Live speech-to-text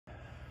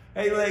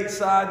Hey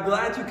Lakeside,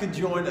 glad you could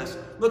join us.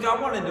 Look, I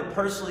wanted to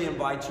personally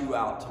invite you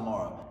out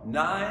tomorrow,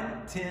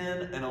 9,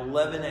 10, and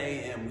 11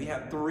 a.m. We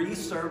have 3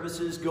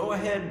 services. Go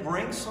ahead,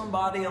 bring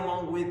somebody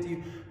along with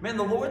you. Man,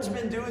 the Lord's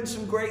been doing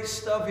some great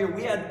stuff here.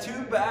 We had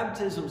 2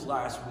 baptisms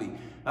last week.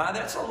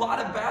 That's a lot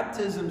of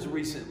baptisms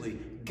recently.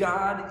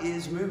 God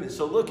is moving.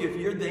 So look, if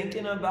you're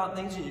thinking about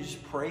things and you're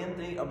just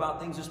praying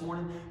about things this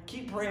morning,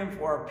 keep praying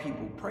for our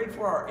people. Pray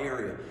for our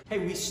area. Hey,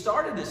 we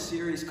started a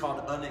series called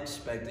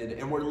Unexpected,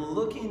 and we're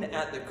looking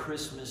at the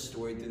Christmas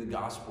story through the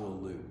Gospel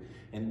of Luke.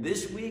 And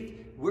this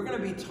week, we're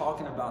going to be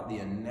talking about the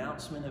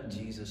announcement of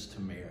Jesus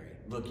to Mary.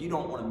 Look, you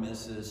don't want to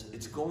miss this.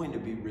 It's going to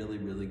be really,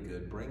 really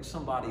good. Bring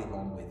somebody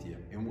along with you,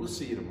 and we'll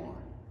see you tomorrow.